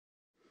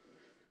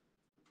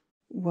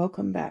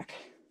Welcome back.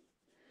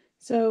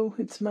 So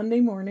it's Monday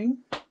morning,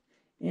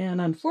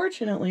 and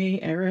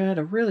unfortunately I had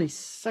a really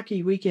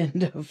sucky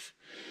weekend of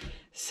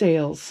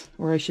sales,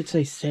 or I should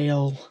say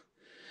sale.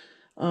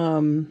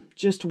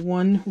 Just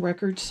one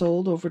record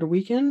sold over the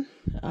weekend.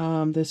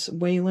 This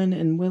Waylon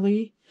and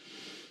Willie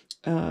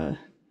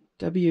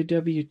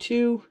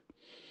WW2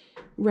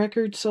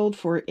 record sold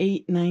for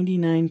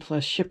 $8.99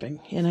 plus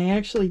shipping, and I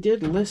actually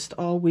did list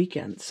all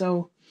weekend.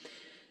 So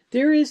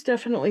there is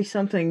definitely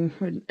something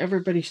when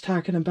everybody's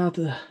talking about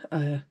the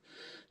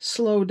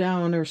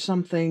slowdown or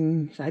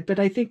something, but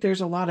I think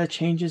there's a lot of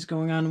changes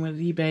going on with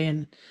eBay,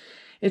 and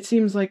it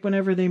seems like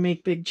whenever they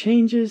make big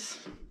changes,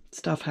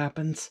 stuff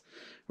happens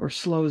or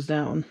slows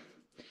down.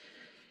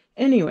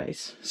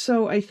 Anyways,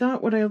 so I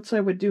thought what else I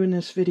would do in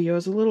this video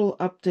is a little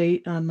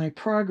update on my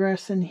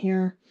progress in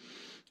here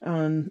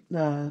on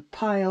the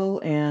pile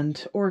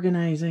and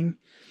organizing.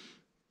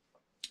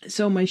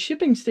 So my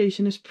shipping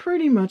station is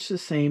pretty much the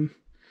same.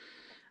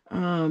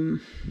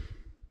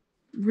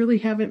 Really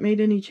haven't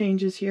made any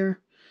changes here.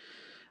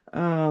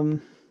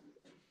 I'm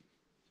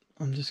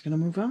just gonna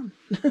move on.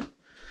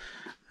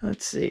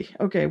 Let's see.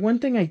 Okay, one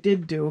thing I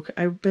did do,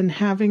 I've been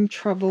having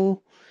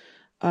trouble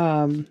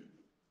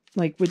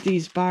like with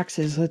these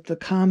boxes with the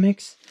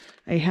comics.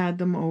 I had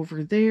them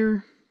over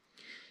there,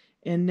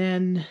 and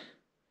then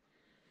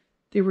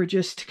they were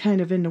just kind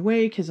of in the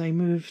way because I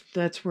moved.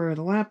 That's where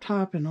the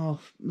laptop and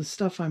all the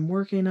stuff I'm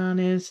working on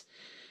is.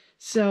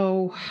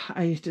 So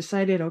I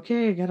decided,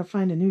 okay, I got to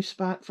find a new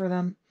spot for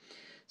them.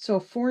 So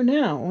for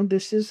now,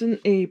 this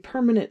isn't a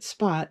permanent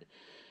spot,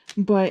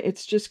 but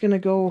it's just going to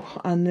go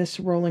on this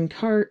rolling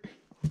cart.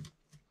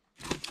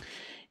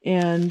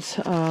 And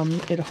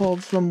it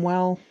holds them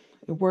well.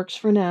 It works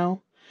for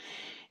now.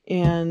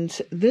 And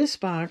this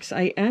box,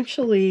 I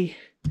actually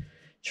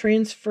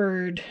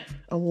transferred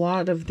all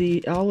of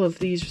these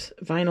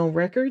vinyl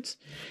records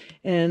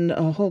and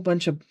a whole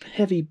bunch of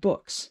heavy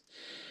books,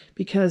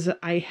 because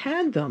I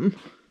had them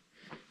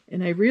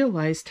and I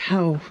realized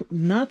how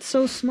not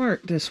so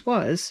smart this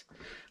was.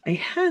 I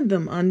had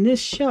them on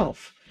this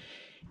shelf,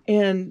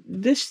 and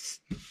this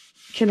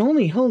can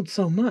only hold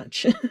so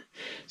much.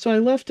 So I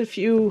left a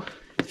few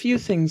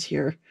things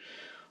here,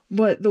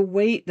 but the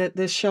weight that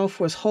this shelf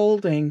was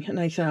holding, and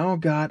I thought, oh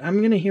God, I'm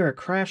going to hear a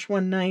crash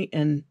one night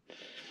and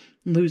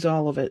lose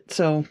all of it.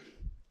 So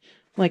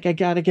like, I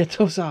got to get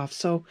those off.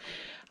 So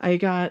I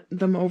got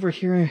them over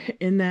here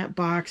in that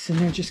box, and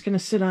they're just going to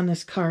sit on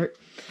this cart.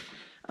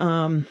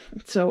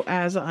 So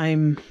as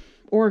I'm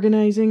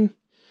organizing,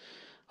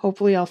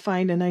 hopefully I'll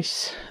find a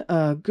nice,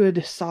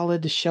 good,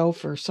 solid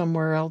shelf or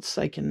somewhere else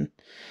I can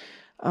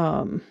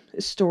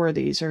store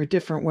these, or a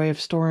different way of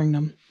storing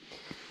them.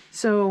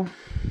 So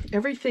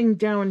everything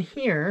down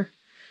here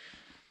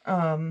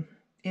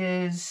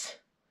is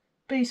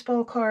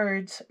baseball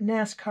cards,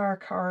 NASCAR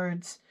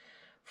cards,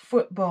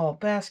 football,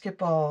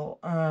 basketball.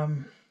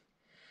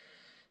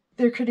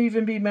 There could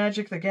even be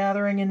Magic the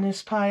Gathering in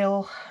this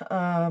pile.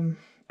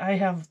 I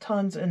have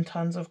tons and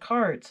tons of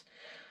cards,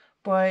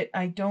 but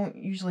I don't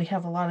usually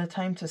have a lot of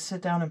time to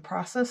sit down and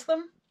process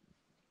them.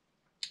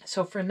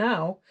 So for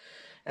now,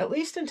 at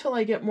least until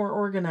I get more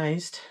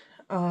organized,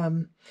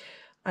 I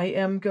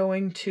am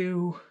going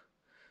to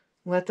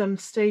let them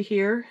stay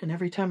here, and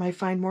every time I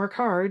find more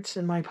cards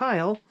in my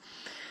pile,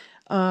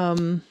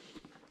 they'll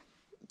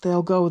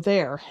go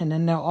there, and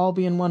then they'll all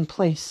be in one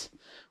place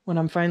when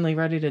I'm finally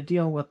ready to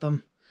deal with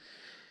them.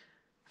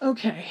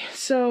 Okay,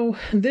 so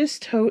this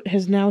tote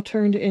has now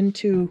turned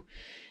into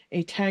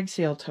a tag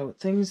sale tote.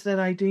 Things that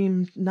I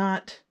deem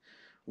not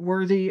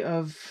worthy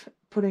of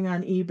putting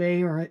on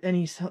eBay or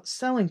any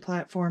selling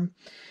platform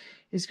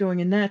is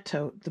going in that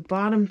tote. The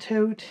bottom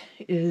tote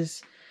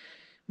is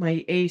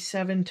my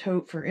A7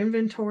 tote for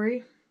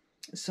inventory.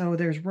 So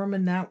there's room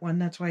in that one.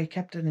 That's why I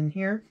kept it in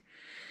here.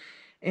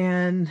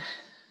 And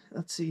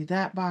let's see,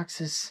 that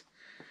box is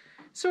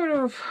sort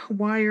of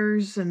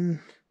wires and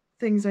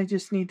things I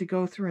just need to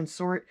go through and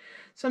sort.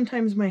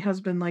 Sometimes my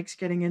husband likes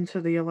getting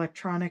into the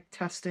electronic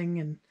testing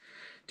and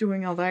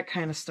doing all that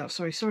kind of stuff,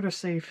 so I sort of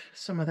save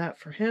some of that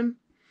for him.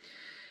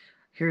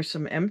 Here's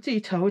some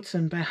empty totes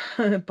and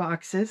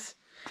boxes.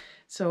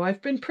 So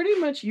I've been pretty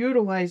much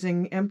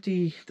utilizing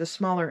the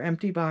smaller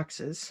empty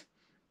boxes,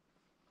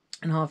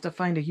 and I'll have to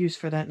find a use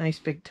for that nice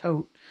big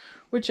tote,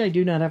 which I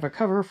do not have a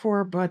cover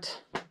for,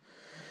 but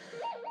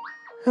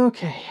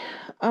okay.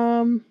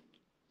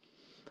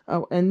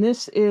 Oh, and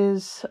this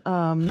is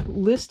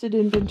listed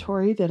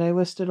inventory that I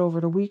listed over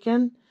the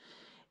weekend,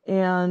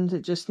 and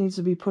it just needs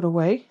to be put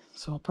away.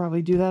 So I'll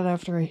probably do that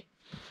after I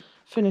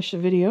finish the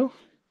video.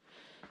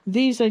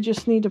 These I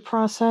just need to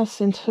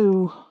process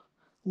into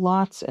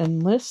lots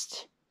and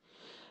lists.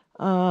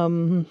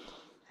 I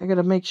got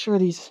to make sure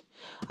these...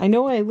 I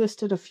know I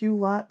listed a few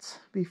lots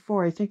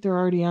before. I think they're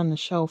already on the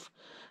shelf.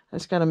 I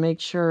just got to make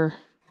sure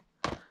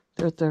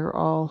that they're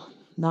all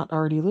not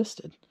already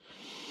listed.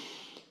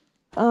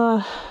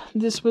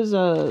 This was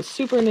a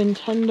Super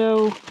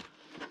Nintendo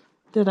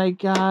that I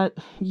got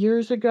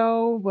years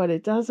ago, but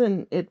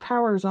it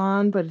powers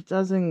on, but it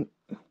doesn't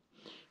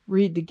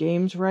read the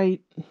games right.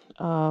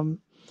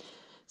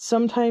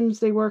 Sometimes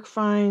they work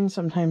fine,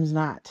 sometimes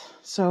not.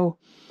 So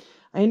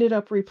I ended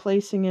up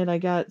replacing it. I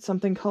got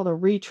something called a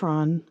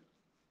Retron,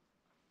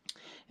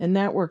 and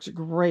that works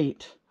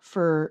great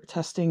for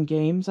testing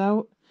games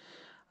out.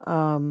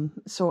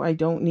 So I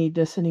don't need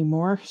this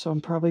anymore. So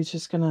I'm probably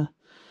just going to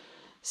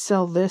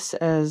sell this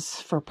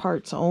as for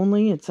parts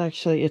only.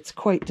 It's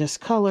quite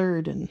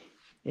discolored and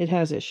it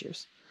has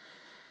issues.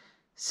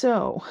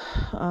 So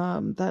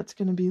that's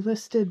going to be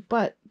listed.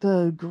 But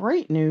the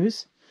great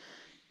news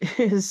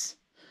is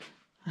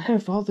I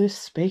have all this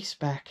space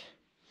back.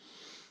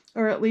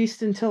 Or at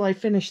least until I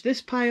finish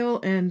this pile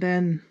and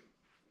then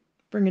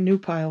bring a new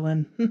pile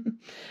in.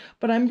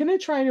 But I'm going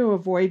to try to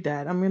avoid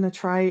that. I'm going to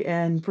try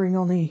and bring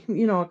only,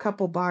 a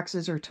couple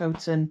boxes or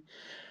totes in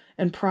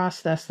and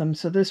process them.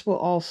 So this will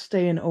all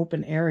stay an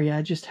open area.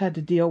 I just had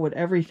to deal with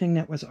everything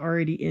that was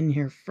already in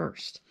here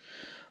first.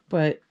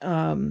 But,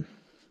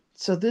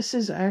 so this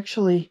is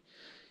actually,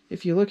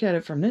 if you look at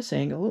it from this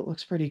angle, it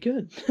looks pretty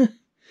good.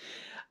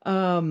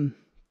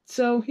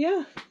 So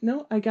yeah,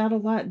 no, I got a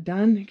lot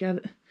done. I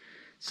got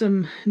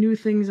some new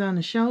things on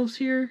the shelves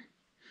here.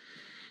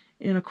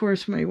 And of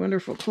course, my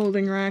wonderful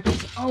clothing rack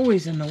is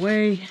always in the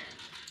way.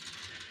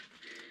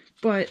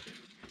 But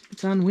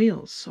it's on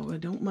wheels, so I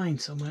don't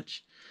mind so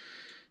much.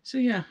 So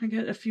yeah, I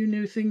got a few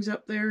new things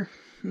up there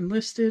and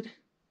listed.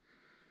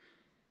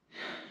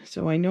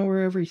 So I know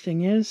where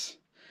everything is.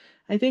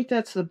 I think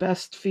that's the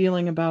best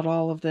feeling about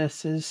all of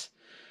this is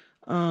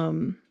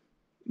knowing,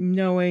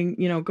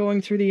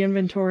 going through the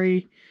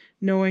inventory,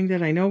 knowing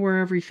that I know where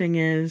everything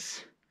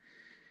is.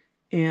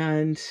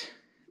 And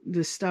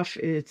the stuff,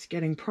 it's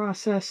getting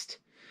processed.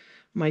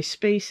 My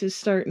space is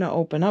starting to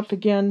open up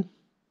again.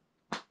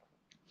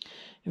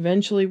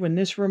 Eventually, when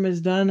this room is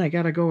done, I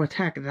gotta go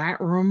attack that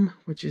room,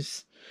 which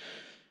is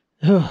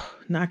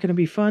not gonna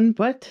be fun,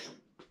 but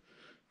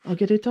I'll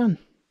get it done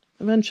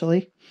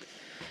eventually.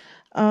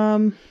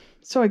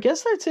 So I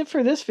guess that's it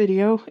for this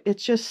video.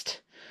 It's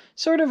just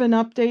sort of an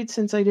update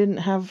since I didn't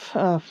have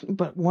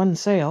but one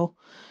sale.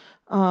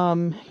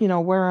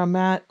 Where I'm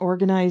at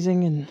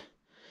organizing and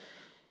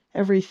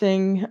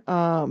everything.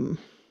 So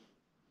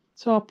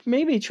I'll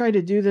maybe try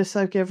to do this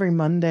like every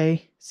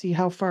Monday, see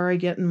how far I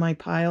get in my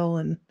pile.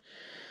 And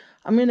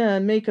I'm going to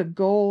make a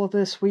goal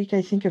this week,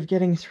 I think, of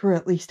getting through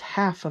at least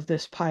half of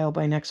this pile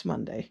by next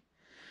Monday.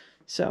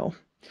 So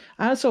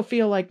I also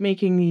feel like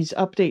making these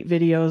update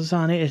videos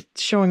on it,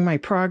 showing my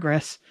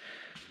progress,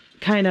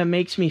 kind of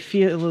makes me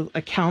feel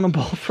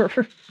accountable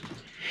for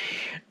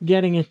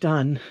getting it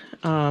done.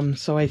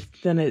 So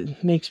then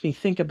it makes me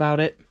think about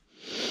it.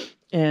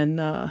 And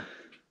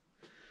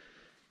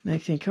I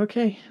think,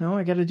 okay, no,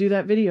 I got to do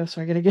that video,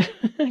 so I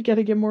got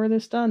to get more of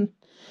this done.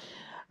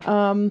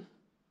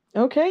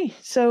 Okay,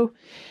 so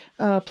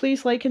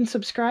please like and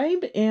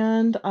subscribe,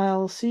 and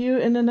I'll see you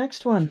in the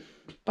next one.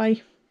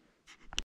 Bye.